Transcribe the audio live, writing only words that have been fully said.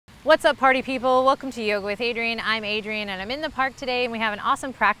What's up, party people? Welcome to Yoga with Adriene. I'm Adriene and I'm in the park today and we have an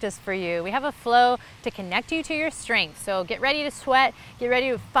awesome practice for you. We have a flow to connect you to your strength. So get ready to sweat, get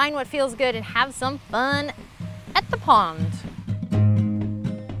ready to find what feels good and have some fun at the pond.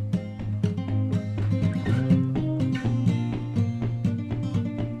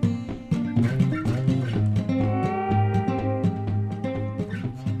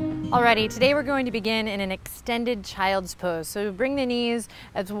 Alrighty, today we're going to begin in an extended child's pose. So bring the knees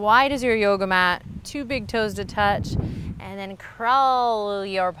as wide as your yoga mat, 2 big toes to touch, and then crawl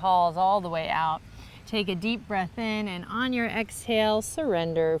your paws all the way out. Take a deep breath in, and on your exhale,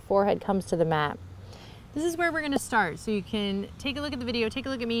 surrender. Forehead comes to the mat. This is where we're going to start. So you can take a look at the video, take a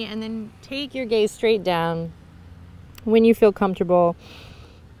look at me, and then take your gaze straight down. When you feel comfortable,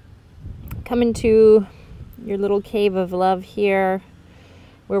 come into your little cave of love here,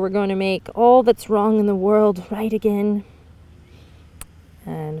 where we're going to make all that's wrong in the world right again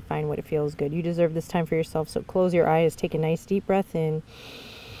and find what it feels good. You deserve this time for yourself, so close your eyes, take a nice deep breath in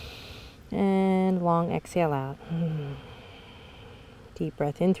and long exhale out. Deep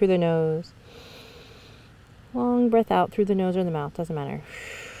breath in through the nose, long breath out through the nose or the mouth, doesn't matter.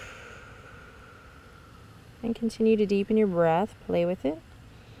 And continue to deepen your breath, play with it.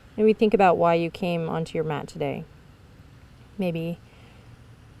 Maybe think about why you came onto your mat today. Maybe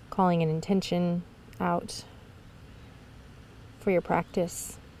calling an intention out for your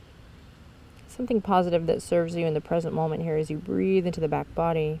practice. Something positive that serves you in the present moment here as you breathe into the back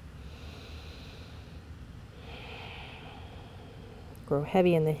body. Grow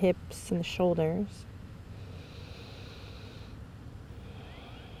heavy in the hips and the shoulders.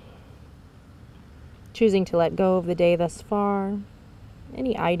 Choosing to let go of the day thus far.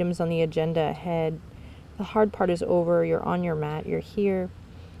 Any items on the agenda ahead. The hard part is over. You're on your mat. You're here.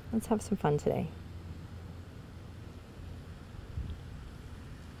 Let's have some fun today.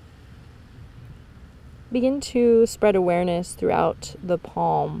 Begin to spread awareness throughout the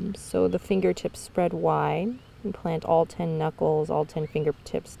palms. So the fingertips spread wide and plant all 10 knuckles, all 10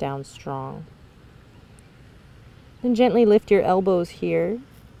 fingertips down strong. Then gently lift your elbows here.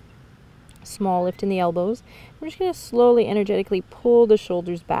 Small lift in the elbows. We're just going to slowly, energetically pull the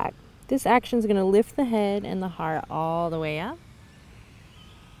shoulders back. This action is going to lift the head and the heart all the way up.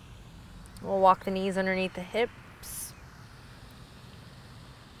 We'll walk the knees underneath the hips,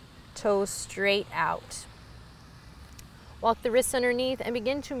 toes straight out. Walk the wrists underneath and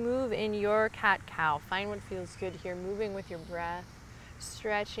begin to move in your cat-cow. Find what feels good here, moving with your breath,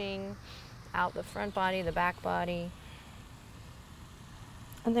 stretching out the front body, the back body.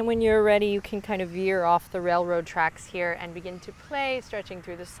 And then when you're ready, you can kind of veer off the railroad tracks here and begin to play, stretching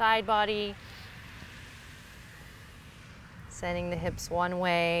through the side body. Sending the hips one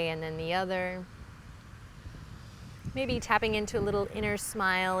way and then the other. Maybe tapping into a little inner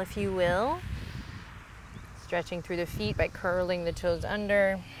smile, if you will. Stretching through the feet by curling the toes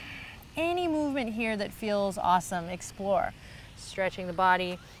under. Any movement here that feels awesome, explore. Stretching the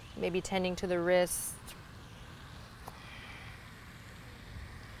body, maybe tending to the wrist.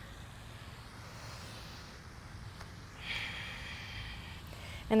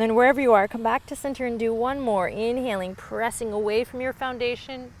 And then wherever you are, come back to center and do one more. Inhaling, pressing away from your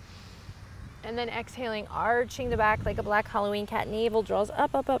foundation. And then exhaling, arching the back like a black Halloween cat. Navel draws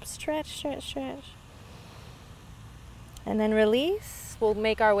up, up, up. Stretch, stretch, stretch. And then release. We'll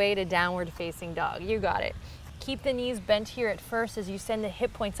make our way to downward facing dog. You got it. Keep the knees bent here at first as you send the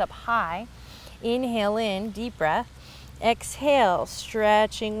hip points up high. Inhale in, deep breath. Exhale,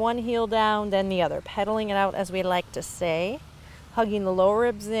 stretching one heel down, then the other. Pedaling it out, as we like to say. Hugging the lower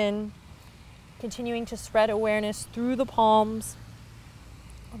ribs in, continuing to spread awareness through the palms.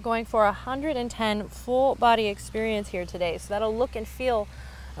 We're going for 110 full body experience here today. So that'll look and feel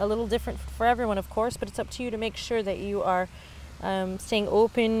a little different for everyone, of course, but it's up to you to make sure that you are staying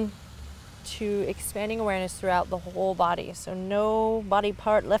open to expanding awareness throughout the whole body. So no body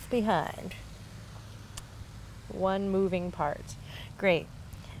part left behind. One moving part. Great.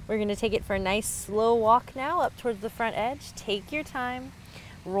 We're going to take it for a nice slow walk now up towards the front edge. Take your time.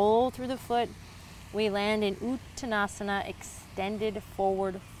 Roll through the foot. We land in Uttanasana, extended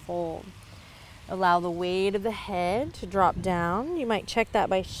forward fold. Allow the weight of the head to drop down. You might check that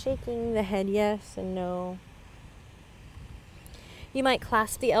by shaking the head yes and no. You might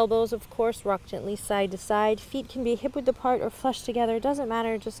clasp the elbows, of course, rock gently side to side. Feet can be hip width apart or flush together. It doesn't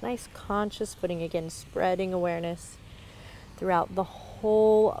matter, just nice conscious footing again, spreading awareness throughout the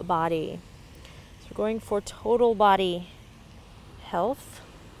whole body. So we're going for total body health.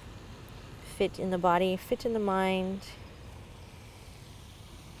 Fit in the body, fit in the mind.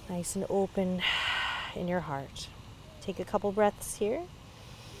 Nice and open in your heart. Take a couple breaths here.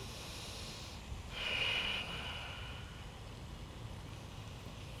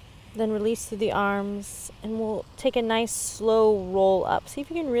 Then release through the arms, and we'll take a nice slow roll up. See if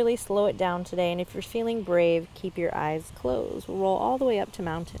you can really slow it down today, and if you're feeling brave, keep your eyes closed. We'll roll all the way up to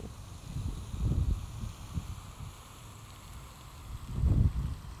mountain.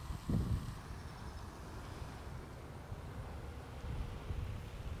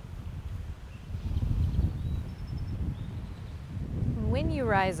 When you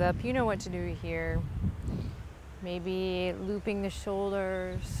rise up, you know what to do here. Maybe looping the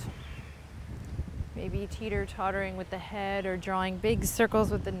shoulders, maybe teeter-tottering with the head or drawing big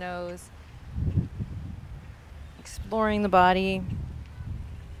circles with the nose. Exploring the body,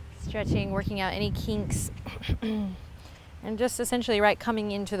 stretching, working out any kinks, and just essentially, right,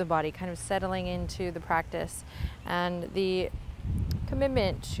 coming into the body, kind of settling into the practice and the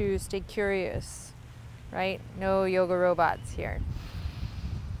commitment to stay curious, right? No yoga robots here.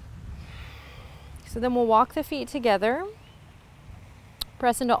 So then we'll walk the feet together,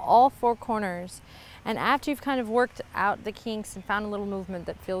 press into all four corners, and after you've kind of worked out the kinks and found a little movement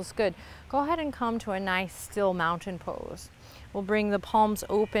that feels good, go ahead and come to a nice still mountain pose. We'll bring the palms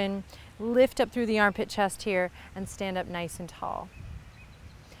open, lift up through the armpit chest here, and stand up nice and tall.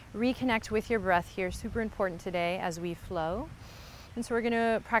 Reconnect with your breath here, super important today as we flow. And so we're going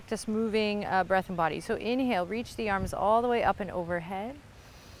to practice moving breath and body. So inhale, reach the arms all the way up and overhead.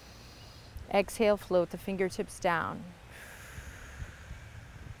 Exhale, float the fingertips down.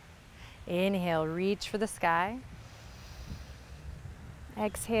 Inhale, reach for the sky.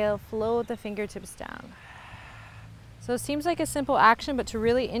 Exhale, float the fingertips down. So it seems like a simple action, but to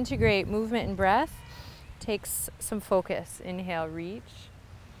really integrate movement and breath takes some focus. Inhale, reach.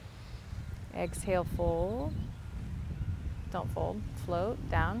 Exhale, fold. Don't fold, float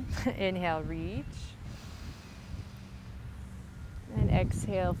down. Inhale, reach. And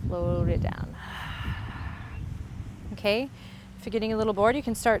exhale, float it down. Okay, if you're getting a little bored, you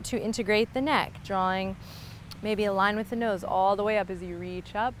can start to integrate the neck, drawing maybe a line with the nose all the way up as you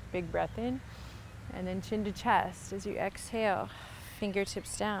reach up, big breath in, and then chin to chest as you exhale,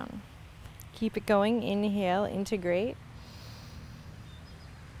 fingertips down. Keep it going, inhale, integrate.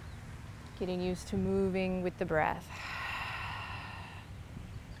 Getting used to moving with the breath.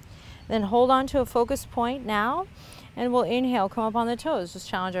 Then hold on to a focus point now. And we'll inhale, come up on the toes. Just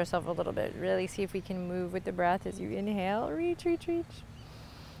challenge ourselves a little bit. Really see if we can move with the breath as you inhale. Reach, reach, reach.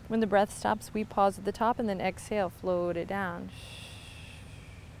 When the breath stops, we pause at the top and then exhale, float it down.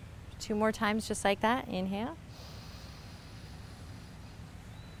 2 more times just like that. Inhale.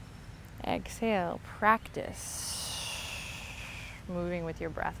 Exhale. Practice moving with your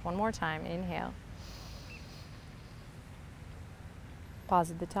breath. 1 more time. Inhale.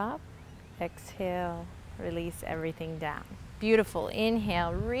 Pause at the top. Exhale. Release everything down. Beautiful.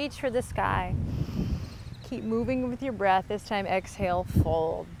 Inhale, reach for the sky. Keep moving with your breath. This time, exhale,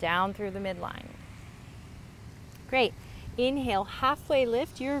 fold down through the midline. Great. Inhale, halfway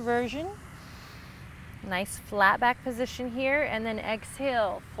lift, your version. Nice flat back position here. And then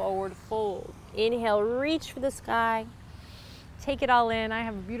exhale, forward fold. Inhale, reach for the sky. Take it all in. I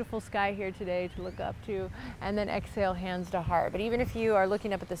have a beautiful sky here today to look up to. And then exhale, hands to heart. But even if you are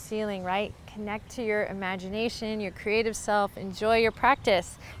looking up at the ceiling, right, connect to your imagination, your creative self. Enjoy your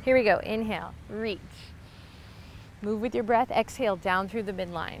practice. Here we go. Inhale, reach. Move with your breath. Exhale, down through the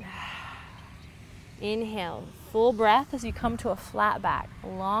midline. Inhale, full breath as you come to a flat back.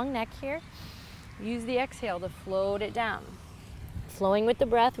 Long neck here. Use the exhale to float it down. Flowing with the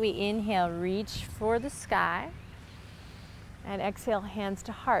breath, we inhale, reach for the sky. And exhale, hands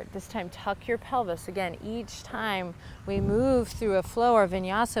to heart. This time, tuck your pelvis. Again, each time we move through a flow or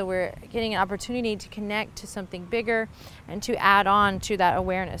vinyasa, we're getting an opportunity to connect to something bigger and to add on to that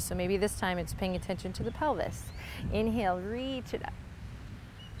awareness. So maybe this time it's paying attention to the pelvis. Inhale, reach it up.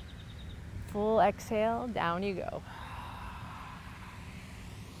 Full exhale, down you go.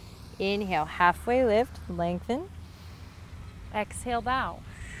 Inhale, halfway lift, lengthen. Exhale, bow.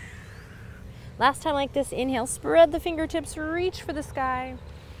 Last time like this, inhale, spread the fingertips, reach for the sky.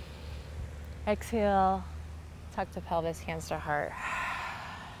 Exhale, tuck the pelvis, hands to heart.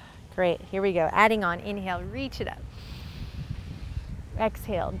 Great, here we go. Adding on, inhale, reach it up.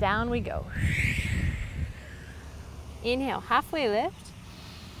 Exhale, down we go. Inhale, halfway lift.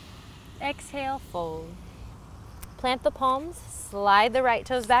 Exhale, fold. Plant the palms, slide the right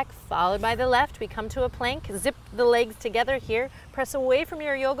toes back, followed by the left. We come to a plank, zip the legs together here. Press away from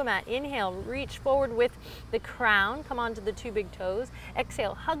your yoga mat. Inhale, reach forward with the crown. Come onto the 2 big toes.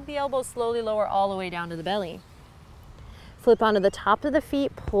 Exhale, hug the elbows, slowly lower all the way down to the belly. Flip onto the top of the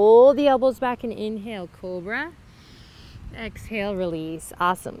feet, pull the elbows back and inhale, cobra. Exhale, release.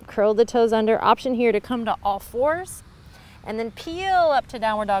 Awesome. Curl the toes under. Option here to come to all fours and then peel up to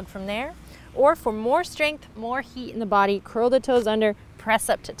downward dog from there. Or for more strength, more heat in the body, curl the toes under, press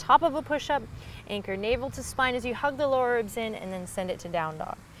up to top of a push-up, anchor navel to spine as you hug the lower ribs in, and then send it to down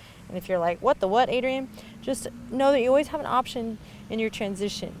dog. And if you're like, what, Adriene? Just know that you always have an option in your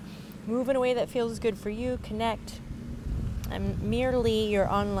transition. Move in a way that feels good for you, connect. I'm merely your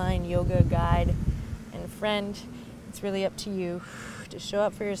online yoga guide and friend. It's really up to you to show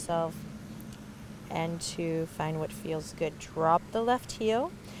up for yourself and to find what feels good. Drop the left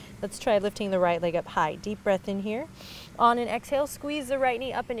heel. Let's try lifting the right leg up high. Deep breath in here. On an exhale, squeeze the right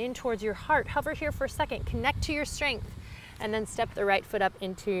knee up and in towards your heart. Hover here for a second. Connect to your strength. And then step the right foot up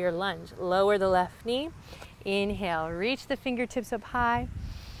into your lunge. Lower the left knee. Inhale, reach the fingertips up high.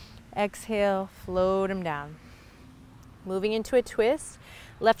 Exhale, float them down. Moving into a twist.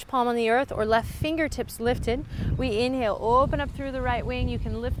 Left palm on the earth or left fingertips lifted. We inhale, open up through the right wing. You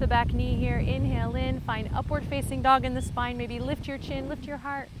can lift the back knee here. Inhale in, find upward facing dog in the spine. Maybe lift your chin, lift your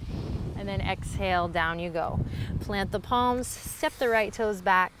heart. And then exhale, down you go. Plant the palms, step the right toes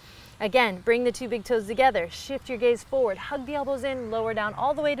back. Again, bring the two big toes together. Shift your gaze forward, hug the elbows in, lower down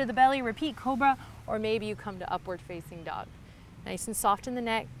all the way to the belly. Repeat cobra, or maybe you come to upward facing dog. Nice and soft in the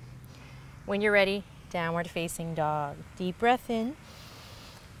neck. When you're ready, downward facing dog. Deep breath in.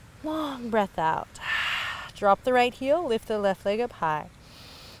 Long breath out. Drop the right heel, lift the left leg up high.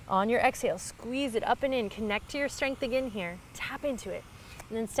 On your exhale, squeeze it up and in. Connect to your strength again here. Tap into it.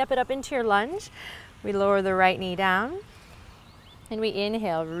 And then step it up into your lunge. We lower the right knee down. And we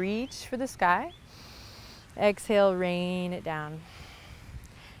inhale, reach for the sky. Exhale, rain it down.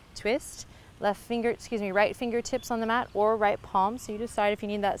 Twist. Right fingertips on the mat or right palm. So you decide if you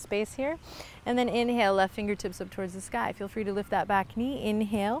need that space here. And then inhale, left fingertips up towards the sky. Feel free to lift that back knee.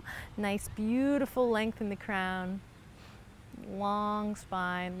 Inhale, nice, beautiful length in the crown. Long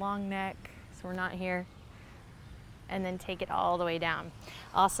spine, long neck, so we're not here. And then take it all the way down.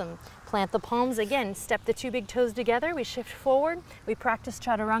 Awesome. Plant the palms again. Step the two big toes together. We shift forward. We practice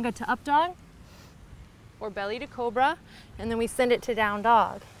chaturanga to up dog or belly to cobra. And then we send it to down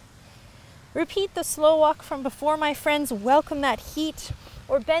dog. Repeat the slow walk from before, my friends. Welcome that heat.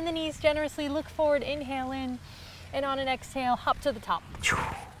 Or bend the knees generously. Look forward. Inhale in. And on an exhale, hop to the top.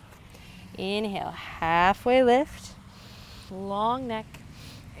 Inhale, halfway lift. Long neck.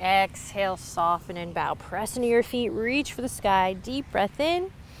 Exhale, soften and bow. Press into your feet. Reach for the sky. Deep breath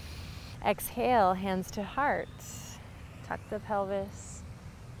in. Exhale, hands to heart. Tuck the pelvis.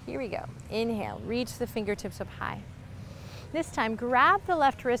 Here we go. Inhale, reach the fingertips up high. This time, grab the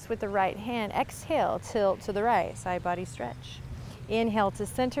left wrist with the right hand. Exhale, tilt to the right, side body stretch. Inhale to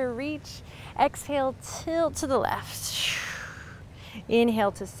center, reach. Exhale, tilt to the left.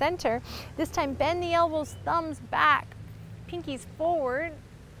 Inhale to center. This time, bend the elbows, thumbs back, pinkies forward.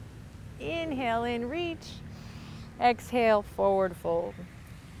 Inhale in, reach. Exhale, forward fold.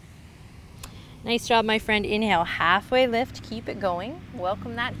 Nice job, my friend. Inhale, halfway lift, keep it going.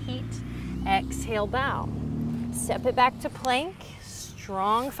 Welcome that heat. Exhale, bow. Step it back to plank.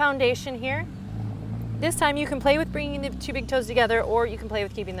 Strong foundation here. This time you can play with bringing the two big toes together, or you can play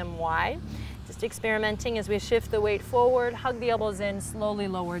with keeping them wide. Just experimenting as we shift the weight forward, hug the elbows in, slowly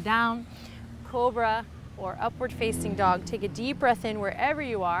lower down. Cobra or upward facing dog. Take a deep breath in wherever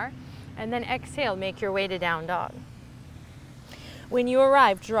you are, and then exhale, make your way to down dog. When you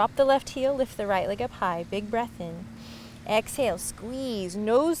arrive, drop the left heel, lift the right leg up high, big breath in. Exhale, squeeze,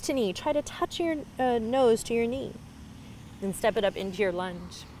 nose to knee. Try to touch your nose to your knee. Then step it up into your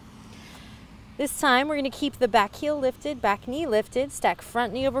lunge. This time, we're going to keep the back heel lifted, back knee lifted. Stack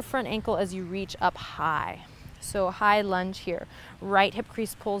front knee over front ankle as you reach up high. So high lunge here. Right hip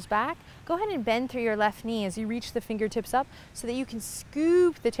crease pulls back. Go ahead and bend through your left knee as you reach the fingertips up so that you can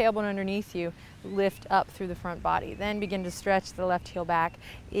scoop the tailbone underneath you. Lift up through the front body. Then begin to stretch the left heel back.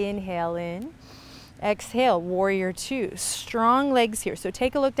 Inhale in. Exhale, warrior two. Strong legs here. So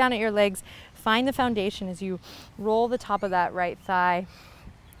take a look down at your legs. Find the foundation as you roll the top of that right thigh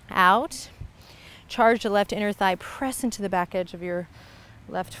out. Charge the left inner thigh. Press into the back edge of your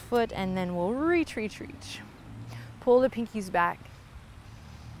left foot, and then we'll reach, reach, reach. Pull the pinkies back.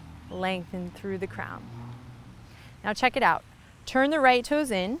 Lengthen through the crown. Now check it out. Turn the right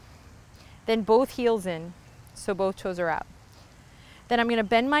toes in, then both heels in, so both toes are out. Then I'm going to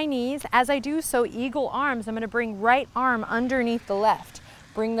bend my knees. As I do so, eagle arms, I'm going to bring right arm underneath the left.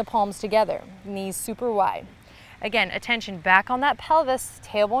 Bring the palms together, knees super wide. Again, attention back on that pelvis,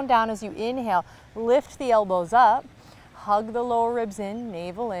 tailbone down as you inhale. Lift the elbows up, hug the lower ribs in,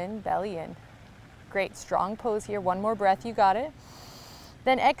 navel in, belly in. Great, strong pose here. One more breath, you got it.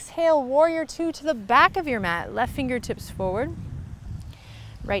 Then exhale, warrior two to the back of your mat. Left fingertips forward,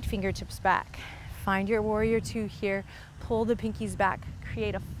 right fingertips back. Find your warrior two here. Pull the pinkies back.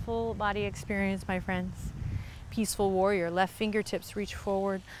 Create a full body experience, my friends. Peaceful warrior. Left fingertips reach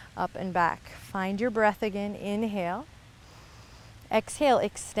forward, up and back. Find your breath again. Inhale. Exhale,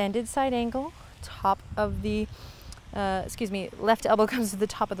 extended side angle. Top of the, left elbow comes to the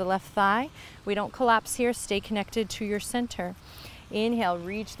top of the left thigh. We don't collapse here. Stay connected to your center. Inhale,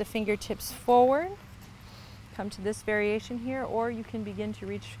 reach the fingertips forward. Come to this variation here, or you can begin to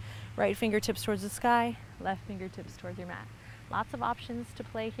reach right fingertips towards the sky, left fingertips towards your mat. Lots of options to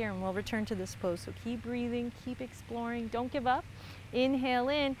play here, and we'll return to this pose. So keep breathing, keep exploring, don't give up. Inhale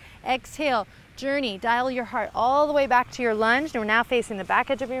in, exhale, journey, dial your heart all the way back to your lunge. And we're now facing the back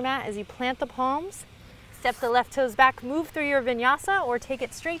edge of your mat as you plant the palms, step the left toes back, move through your vinyasa, or take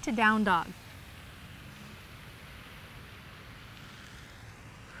it straight to down dog.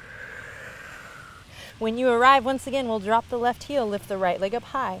 When you arrive, once again, we'll drop the left heel, lift the right leg up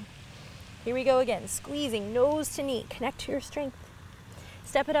high. Here we go again, squeezing nose to knee, connect to your strength.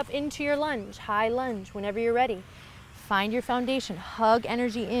 Step it up into your lunge, high lunge, whenever you're ready. Find your foundation, hug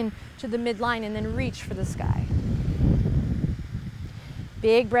energy in to the midline, and then reach for the sky.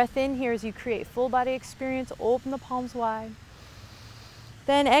 Big breath in here as you create full body experience, open the palms wide.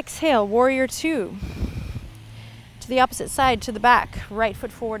 Then exhale, warrior two. To the opposite side, to the back, right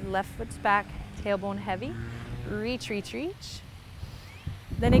foot forward, left foot's back, tailbone heavy. Reach, reach, reach.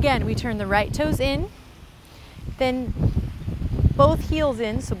 Then again, we turn the right toes in, then both heels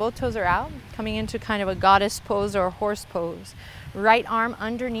in, so both toes are out, coming into kind of a goddess pose or a horse pose. Right arm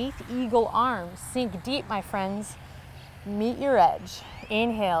underneath, eagle arms. Sink deep, my friends. Meet your edge.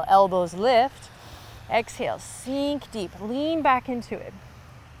 Inhale, elbows lift. Exhale, sink deep, lean back into it.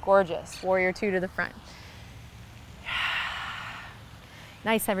 Gorgeous. Warrior two to the front.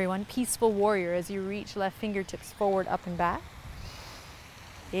 Nice, everyone. Peaceful warrior as you reach left fingertips forward, up and back.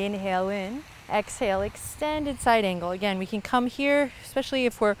 Inhale in, exhale, extended side angle. Again, we can come here, especially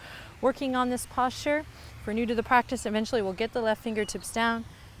if we're working on this posture. If we're new to the practice, eventually we'll get the left fingertips down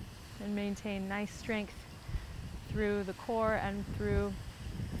and maintain nice strength through the core and through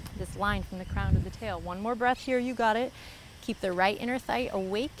this line from the crown to the tail. One more breath here, you got it. Keep the right inner thigh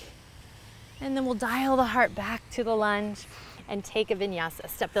awake, and then we'll dial the heart back to the lunge and take a vinyasa.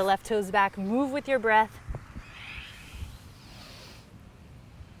 Step the left toes back, move with your breath.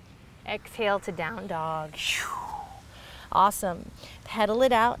 Exhale to down dog. Awesome. Pedal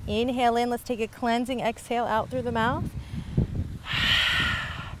it out. Inhale in. Let's take a cleansing exhale out through the mouth.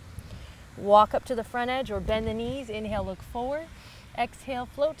 Walk up to the front edge or bend the knees. Inhale, look forward. Exhale,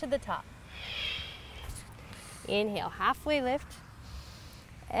 float to the top. Inhale, halfway lift.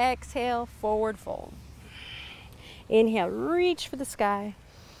 Exhale, forward fold. Inhale, reach for the sky.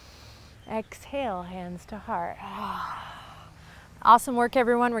 Exhale, hands to heart. Awesome work,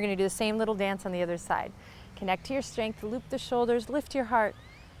 everyone. We're going to do the same little dance on the other side. Connect to your strength, loop the shoulders, lift your heart.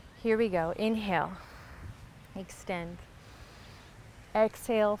 Here we go. Inhale, extend.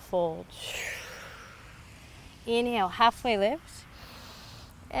 Exhale, fold. Inhale, halfway lift.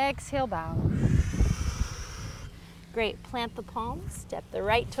 Exhale, bow. Great. Plant the palms, step the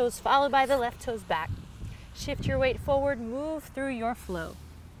right toes followed by the left toes back. Shift your weight forward, move through your flow.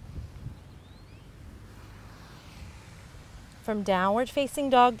 From downward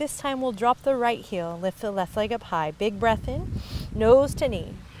facing dog, this time we'll drop the right heel, lift the left leg up high. Big breath in, nose to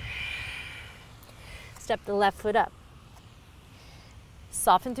knee. Step the left foot up.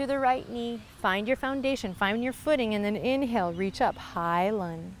 Soften through the right knee, find your foundation, find your footing, and then inhale, reach up, high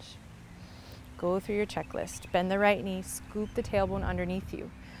lunge. Go through your checklist. Bend the right knee, scoop the tailbone underneath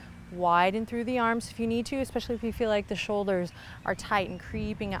you. Widen through the arms if you need to, especially if you feel like the shoulders are tight and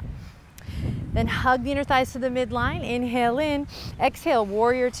creeping up. Then hug the inner thighs to the midline. Inhale in. Exhale,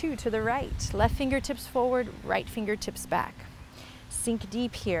 warrior two to the right. Left fingertips forward, right fingertips back. Sink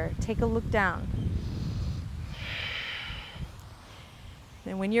deep here. Take a look down.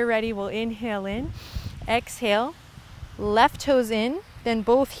 Then when you're ready, we'll inhale in. Exhale, left toes in, then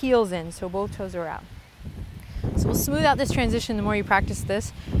both heels in, so both toes are out. So we'll smooth out this transition the more you practice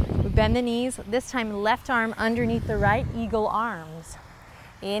this. We bend the knees. This time, left arm underneath the right, eagle arms.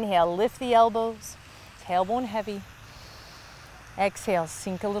 Inhale, lift the elbows, tailbone heavy. Exhale,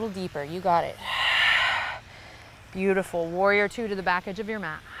 sink a little deeper. You got it. Beautiful. Warrior two to the back edge of your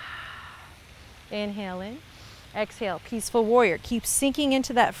mat. Inhale in. Exhale, peaceful warrior. Keep sinking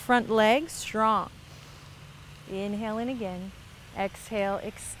into that front leg, strong. Inhale in again. Exhale,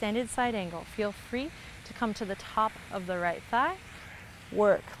 extended side angle. Feel free to come to the top of the right thigh.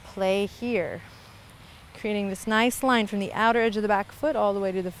 Work, play here. Creating this nice line from the outer edge of the back foot all the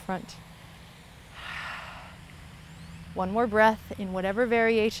way to the front. One more breath in whatever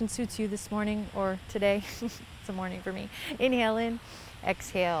variation suits you this morning or today. It's a morning for me. Inhale in,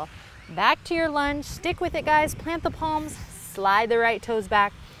 exhale. Back to your lunge. Stick with it, guys. Plant the palms, slide the right toes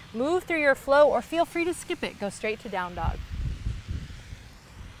back, move through your flow, or feel free to skip it. Go straight to down dog.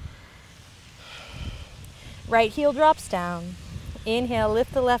 Right heel drops down. Inhale,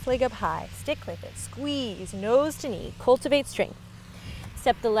 lift the left leg up high. Stick with it. Squeeze, nose to knee. Cultivate strength.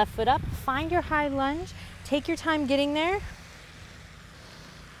 Step the left foot up. Find your high lunge. Take your time getting there.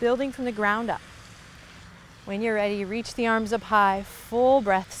 Building from the ground up. When you're ready, reach the arms up high. Full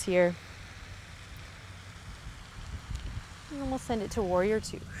breaths here. And then we'll send it to warrior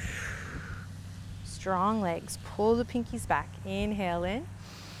two. Strong legs. Pull the pinkies back. Inhale in.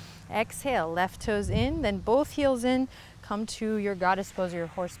 Exhale. Left toes in. Then both heels in. Come to your goddess pose or your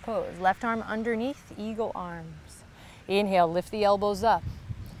horse pose. Left arm underneath, eagle arms. Inhale, lift the elbows up.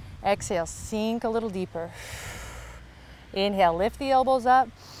 Exhale, sink a little deeper. Inhale, lift the elbows up.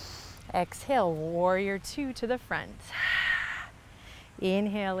 Exhale, warrior two to the front.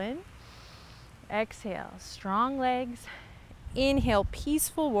 Inhale in. Exhale, strong legs. Inhale,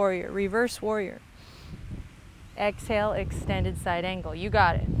 peaceful warrior, reverse warrior. Exhale, extended side angle. You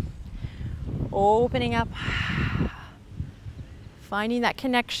got it. Opening up. Finding that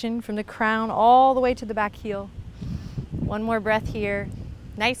connection from the crown all the way to the back heel. One more breath here.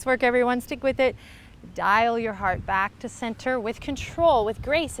 Nice work, everyone. Stick with it. Dial your heart back to center with control, with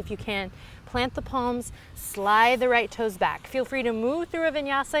grace if you can. Plant the palms, slide the right toes back. Feel free to move through a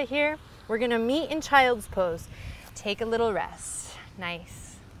vinyasa here. We're gonna meet in child's pose. Take a little rest.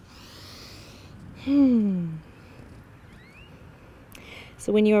 Nice.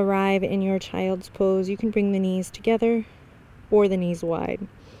 So when you arrive in your child's pose, you can bring the knees together or the knees wide.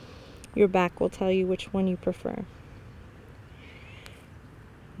 Your back will tell you which one you prefer.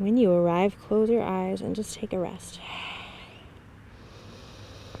 When you arrive, close your eyes and just take a rest.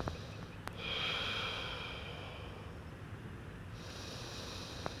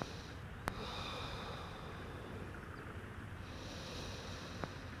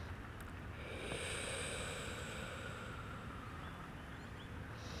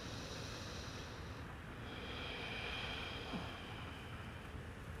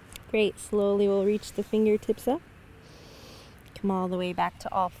 Great, slowly we'll reach the fingertips up. Come all the way back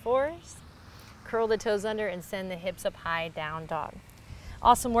to all fours. Curl the toes under and send the hips up high, down dog.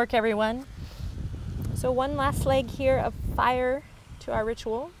 Awesome work, everyone. So one last leg here of fire to our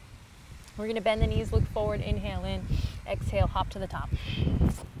ritual. We're gonna bend the knees, look forward, inhale in, exhale, hop to the top.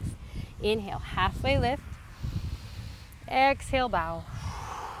 Inhale, halfway lift. Exhale, bow.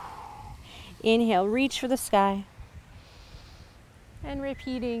 Inhale, reach for the sky. And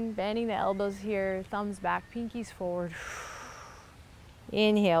repeating, bending the elbows here, thumbs back, pinkies forward.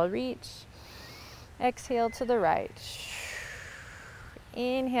 Inhale, reach. Exhale to the right.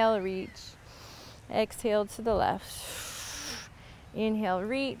 Inhale, reach. Exhale to the left. Inhale,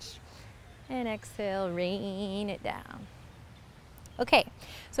 reach. And exhale, rain it down. Okay,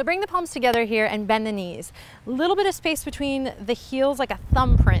 so bring the palms together here and bend the knees. A little bit of space between the heels, like a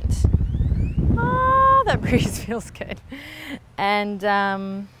thumbprint. Oh, that breeze feels good. And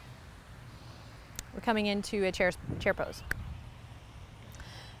we're coming into a chair pose.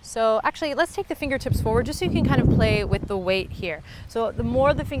 So actually, let's take the fingertips forward just so you can kind of play with the weight here. So the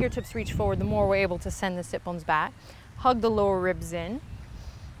more the fingertips reach forward, the more we're able to send the sit bones back. Hug the lower ribs in,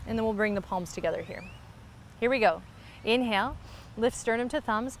 and then we'll bring the palms together here. Here we go. Inhale, lift sternum to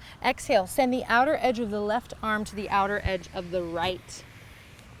thumbs. Exhale, send the outer edge of the left arm to the outer edge of the right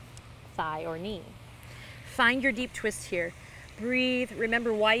thigh or knee. Find your deep twist here. Breathe.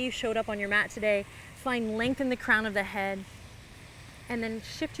 Remember why you showed up on your mat today. Find length in the crown of the head. And then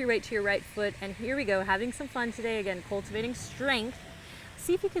shift your weight to your right foot. And here we go, having some fun today. Again, cultivating strength.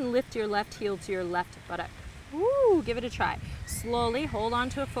 See if you can lift your left heel to your left buttock. Woo, give it a try. Slowly hold on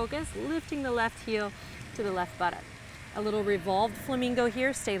to a focus, lifting the left heel to the left buttock. A little revolved flamingo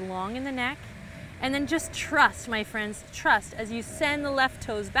here. Stay long in the neck. And then just trust, my friends, trust as you send the left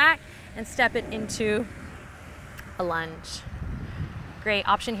toes back and step it into a lunge. Great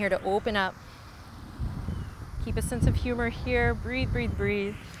option here to open up. Keep a sense of humor here. Breathe, breathe,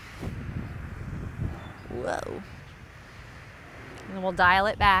 breathe. Whoa. And then we'll dial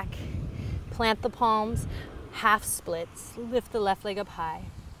it back. Plant the palms, half splits. Lift the left leg up high.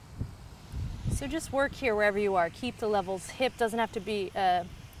 So just work here wherever you are. Keep the levels. Hip doesn't have to be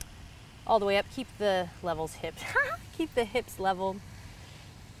all the way up. Keep the levels hips. Keep the hips leveled.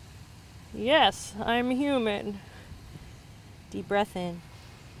 Yes, I'm human. Deep breath in.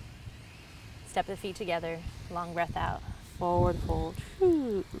 Step the feet together. Long breath out. Forward fold.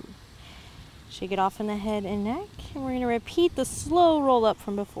 Shake it off in the head and neck, and we're going to repeat the slow roll up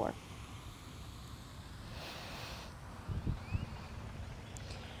from before.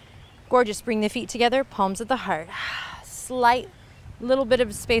 Gorgeous. Bring the feet together, palms at the heart. Slight little bit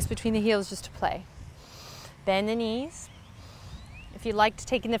of space between the heels just to play. Bend the knees. If you like to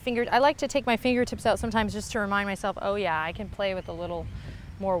take in the fingers, I like to take my fingertips out sometimes just to remind myself, oh yeah, I can play with a little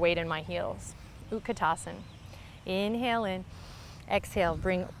more weight in my heels. Utkatasana. Inhale in, exhale.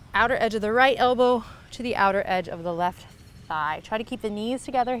 Bring outer edge of the right elbow to the outer edge of the left thigh. Try to keep the knees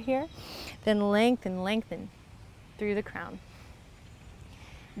together here, then lengthen, lengthen through the crown.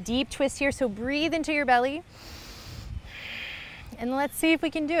 Deep twist here, so breathe into your belly. And let's see if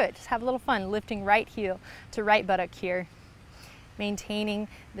we can do it. Just have a little fun, lifting right heel to right buttock here. Maintaining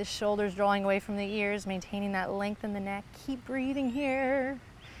the shoulders drawing away from the ears, maintaining that length in the neck. Keep breathing here.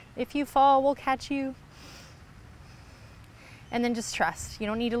 If you fall, we'll catch you. And then just trust. You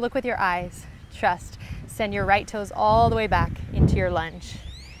don't need to look with your eyes. Trust. Send your right toes all the way back into your lunge.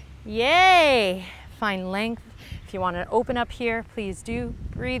 Yay! Find length. If you want to open up here, please do.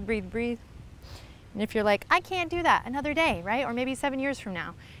 Breathe, breathe, breathe. And if you're like, I can't do that, another day, right? Or maybe 7 years from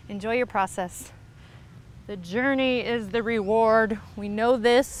now. Enjoy your process. The journey is the reward. We know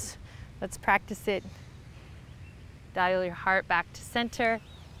this. Let's practice it. Dial your heart back to center.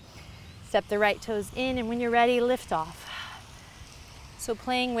 Step the right toes in, and when you're ready, lift off. So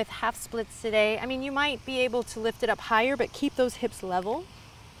playing with half splits today. I mean, you might be able to lift it up higher, but keep those hips level.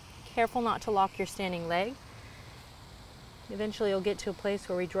 Careful not to lock your standing leg. Eventually you'll get to a place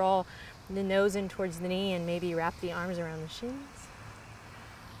where we draw the nose in towards the knee and maybe wrap the arms around the shins.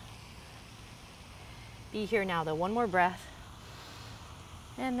 Be here now though, one more breath.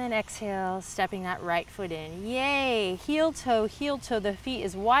 And then exhale, stepping that right foot in. Yay, heel toe, the feet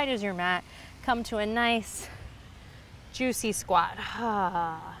as wide as your mat. Come to a nice, juicy squat.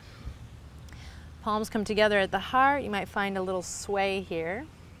 Palms come together at the heart. You might find a little sway here.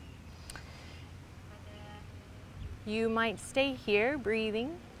 You might stay here,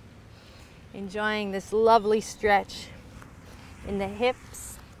 breathing, enjoying this lovely stretch in the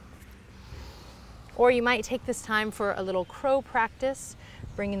hips. Or you might take this time for a little crow practice,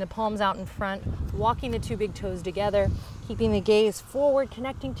 bringing the palms out in front, walking the two big toes together, keeping the gaze forward,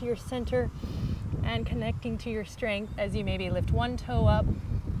 connecting to your center and connecting to your strength as you maybe lift one toe up,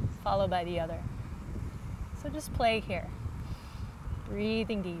 followed by the other. So just play here,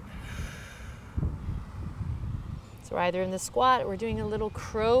 breathing deep. So we're either in the squat or we're doing a little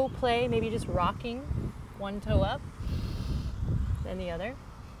crow play, maybe just rocking one toe up, then the other.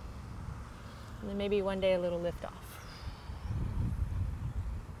 And then maybe one day a little lift off.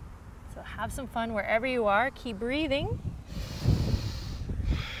 So have some fun wherever you are. Keep breathing.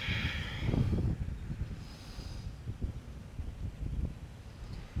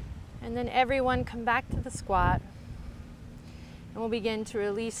 And then everyone come back to the squat. And we'll begin to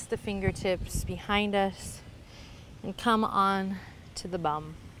release the fingertips behind us and come on to the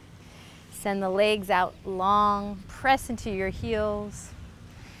bum. Send the legs out long, press into your heels.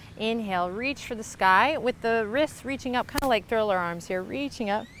 Inhale, reach for the sky with the wrists reaching up, kind of like thriller arms here, reaching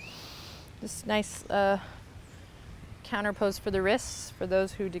up. This nice counter pose for the wrists, for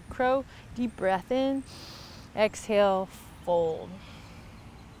those who did crow. Deep breath in, exhale, fold.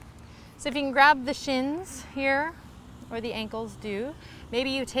 So if you can grab the shins here, or the ankles do. Maybe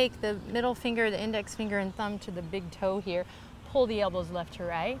you take the middle finger, the index finger and thumb to the big toe here, pull the elbows left to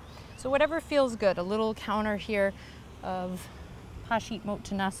right. So whatever feels good, a little counter here of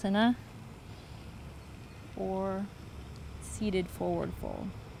Paschimottanasana or seated forward fold.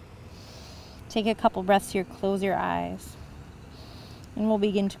 Take a couple breaths here, close your eyes, and we'll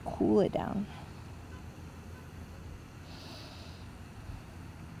begin to cool it down.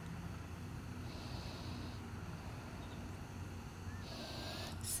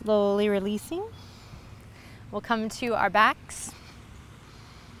 Slowly releasing. We'll come to our backs.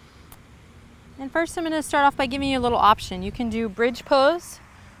 And first I'm going to start off by giving you a little option. You can do bridge pose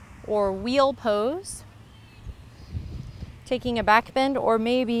or wheel pose, taking a back bend, or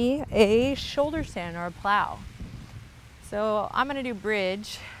maybe a shoulder stand or a plow. So I'm going to do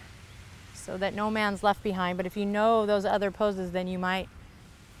bridge so that no man's left behind, but if you know those other poses, then you might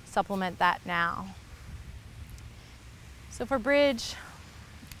supplement that now. So for bridge,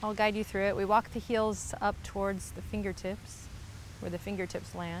 I'll guide you through it. We walk the heels up towards the fingertips, where the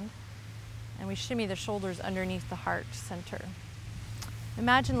fingertips land, and we shimmy the shoulders underneath the heart center.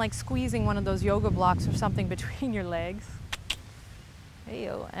 Imagine like squeezing one of those yoga blocks or something between your legs.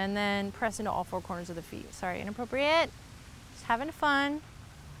 Hey-yo. And then press into all four corners of the feet. Sorry, inappropriate. Just having fun.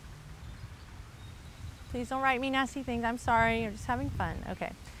 Please don't write me nasty things. I'm sorry. You're just having fun.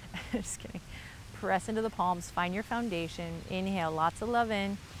 Okay. Just kidding. press into the palms, find your foundation. Inhale, lots of love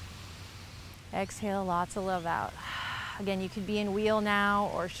in. Exhale, lots of love out. Again, you could be in wheel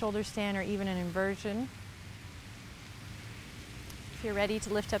now, or shoulder stand, or even an inversion. If you're ready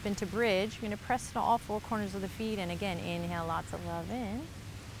to lift up into bridge, you're going to press into all four corners of the feet, and again, inhale, lots of love in.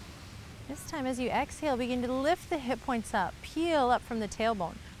 This time, as you exhale, begin to lift the hip points up, peel up from the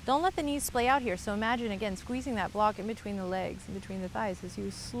tailbone. Don't let the knees splay out here, so imagine, again, squeezing that block in between the legs, in between the thighs, as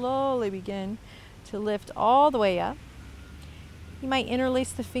you slowly begin to lift all the way up. You might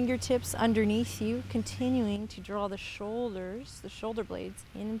interlace the fingertips underneath you, continuing to draw the shoulders, the shoulder blades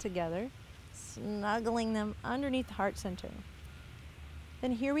in together, snuggling them underneath the heart center.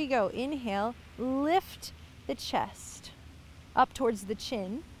 Then here we go. Inhale, lift the chest up towards the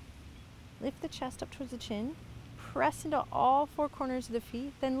chin. Lift the chest up towards the chin. Press into all four corners of the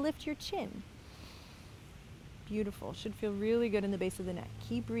feet, then lift your chin. Beautiful. Should feel really good in the base of the neck.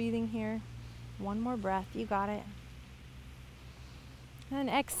 Keep breathing here. One more breath. You got it. And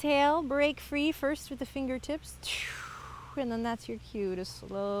exhale, break free first with the fingertips. And then that's your cue to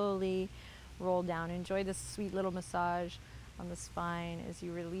slowly roll down. Enjoy this sweet little massage on the spine as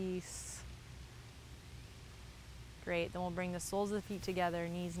you release. Great. Then we'll bring the soles of the feet together,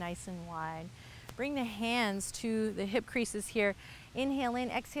 knees nice and wide. Bring the hands to the hip creases here. Inhale in,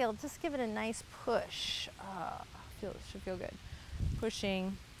 exhale. Just give it a nice push. Should feel good.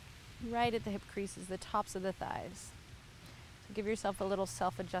 Pushing right at the hip creases, the tops of the thighs. So give yourself a little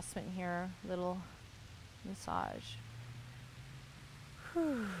self-adjustment here, little massage.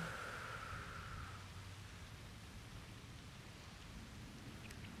 Whew.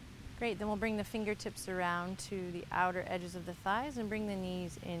 Great, then we'll bring the fingertips around to the outer edges of the thighs and bring the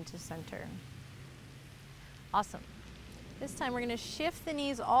knees into center. Awesome. This time we're going to shift the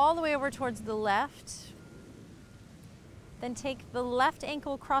knees all the way over towards the left. Then take the left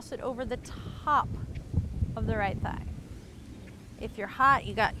ankle, cross it over the top of the right thigh. If you're hot,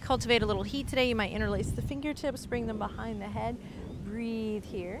 you got cultivate a little heat today, you might interlace the fingertips, bring them behind the head. Breathe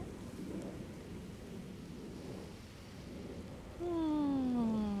here.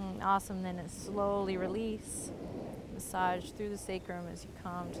 Awesome, then slowly release. Massage through the sacrum as you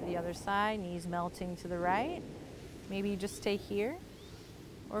come to the other side, knees melting to the right. Maybe you just stay here.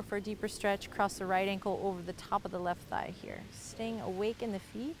 Or for a deeper stretch, cross the right ankle over the top of the left thigh here. Staying awake in the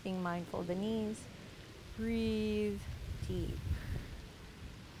feet, being mindful of the knees. Breathe deep.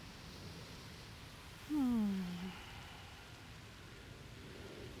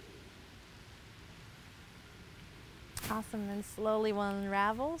 Awesome, then slowly one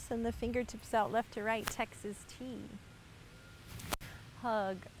unravels and the fingertips out left to right, Texas T.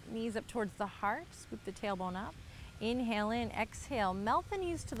 Hug, knees up towards the heart, scoop the tailbone up. Inhale in, exhale, melt the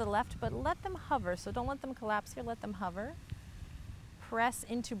knees to the left, but let them hover. So don't let them collapse here, let them hover. Press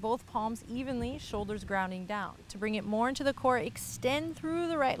into both palms evenly, shoulders grounding down. To bring it more into the core, extend through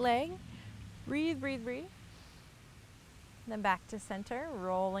the right leg. Breathe, breathe, breathe. Then back to center,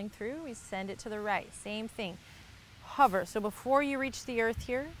 rolling through, we send it to the right. Same thing. Hover. So before you reach the earth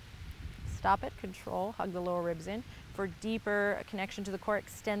here, stop it, control, hug the lower ribs in. For deeper connection to the core,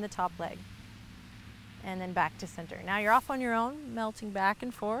 extend the top leg. And then back to center. Now you're off on your own, melting back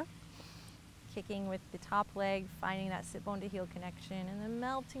and forth, kicking with the top leg, finding that sit bone to heel connection, and then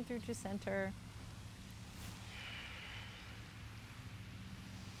melting through to center.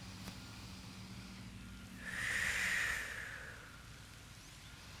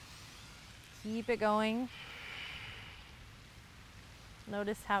 Keep it going.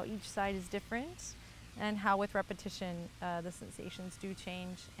 Notice how each side is different and how with repetition the sensations do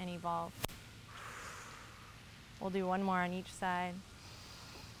change and evolve. We'll do one more on each side.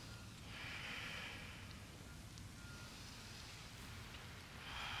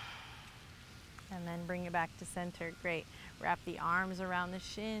 And then bring it back to center. Great. Wrap the arms around the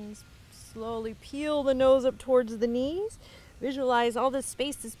shins. Slowly peel the nose up towards the knees. Visualize all this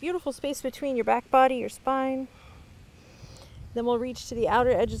space, this beautiful space between your back body, your spine. Then we'll reach to the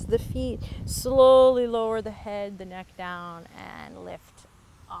outer edges of the feet. Slowly lower the head, the neck down, and lift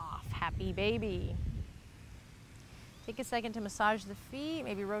off. Happy baby. Take a second to massage the feet,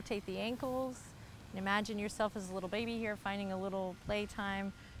 maybe rotate the ankles. And imagine yourself as a little baby here, finding a little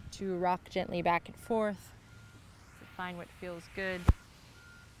playtime to rock gently back and forth. So find what feels good.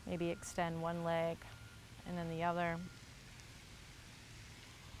 Maybe extend one leg and then the other.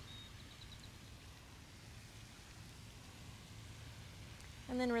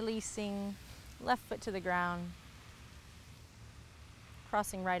 And then releasing left foot to the ground,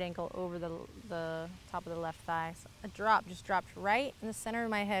 crossing right ankle over the top of the left thigh. So a drop just dropped right in the center of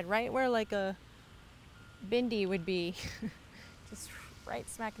my head, right where like a bindi would be. Just right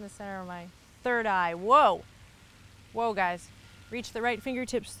smack in the center of my third eye. Whoa. Whoa, guys. Reach the right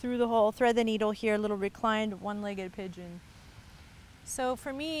fingertips through the hole. Thread the needle here, little reclined one-legged pigeon. So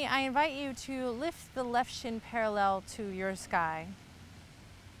for me, I invite you to lift the left shin parallel to your sky.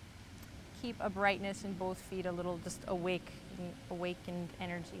 Keep a brightness in both feet, a little just awakened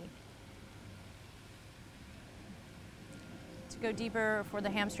energy. To go deeper for the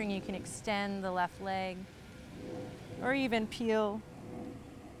hamstring, you can extend the left leg or even peel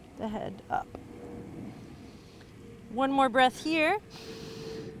the head up. One more breath here.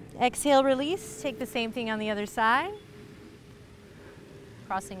 Exhale, release. Take the same thing on the other side.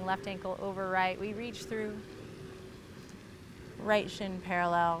 Crossing left ankle over right. We reach through. Right shin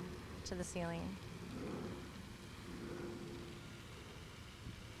parallel to the ceiling.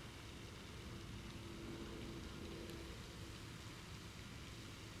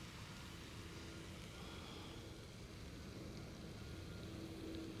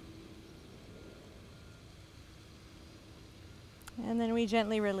 And then we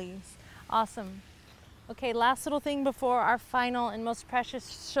gently release. Awesome. Okay, last little thing before our final and most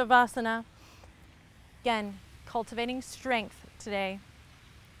precious Shavasana. Again, cultivating strength today.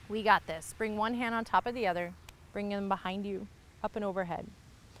 We got this. Bring one hand on top of the other. Bring them behind you, up and overhead.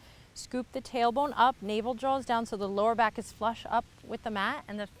 Scoop the tailbone up, navel draws down so the lower back is flush up with the mat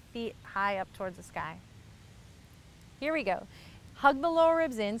and the feet high up towards the sky. Here we go. Hug the lower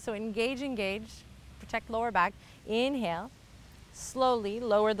ribs in, so engage, engage. Protect lower back. Inhale. Slowly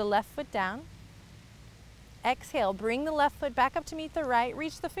lower the left foot down. Exhale, bring the left foot back up to meet the right.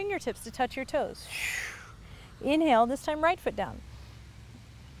 Reach the fingertips to touch your toes. Inhale, this time right foot down.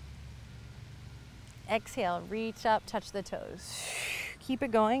 Exhale, reach up, touch the toes. Keep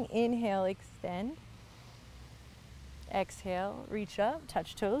it going. Inhale, extend. Exhale, reach up,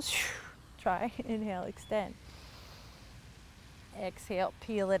 touch toes. Try. Inhale, extend. Exhale,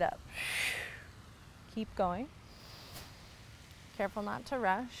 peel it up. Keep going. Careful not to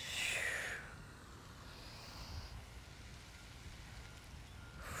rush.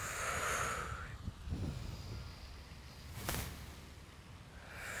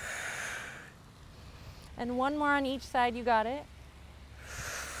 And one more on each side, you got it.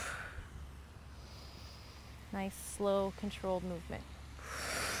 Nice, slow, controlled movement.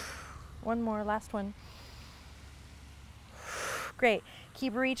 One more, last one. Great.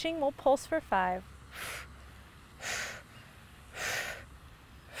 Keep reaching. We'll pulse for 5.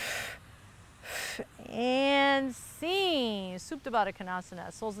 And sing. Supta Baddha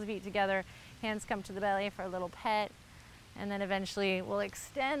Konasana. Soles of the feet together. Hands come to the belly for a little pet. And then eventually we'll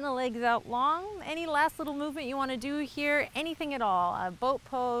extend the legs out long. Any last little movement you want to do here, anything at all. A boat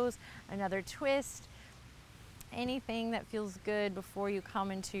pose, another twist, anything that feels good before you come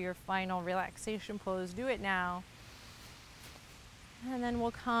into your final relaxation pose, do it now. And then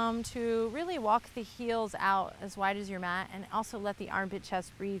we'll come to really walk the heels out as wide as your mat and also let the armpit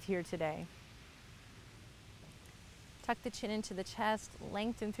chest breathe here today. Tuck the chin into the chest,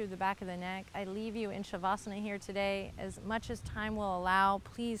 lengthen through the back of the neck. I leave you in Shavasana here today. As much as time will allow,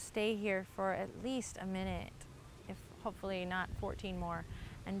 please stay here for at least a minute, if hopefully not 14 more,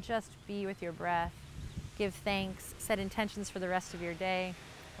 and just be with your breath. Give thanks, set intentions for the rest of your day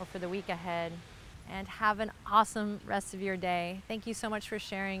or for the week ahead, and have an awesome rest of your day. Thank you so much for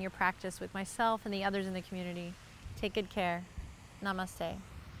sharing your practice with myself and the others in the community. Take good care. Namaste.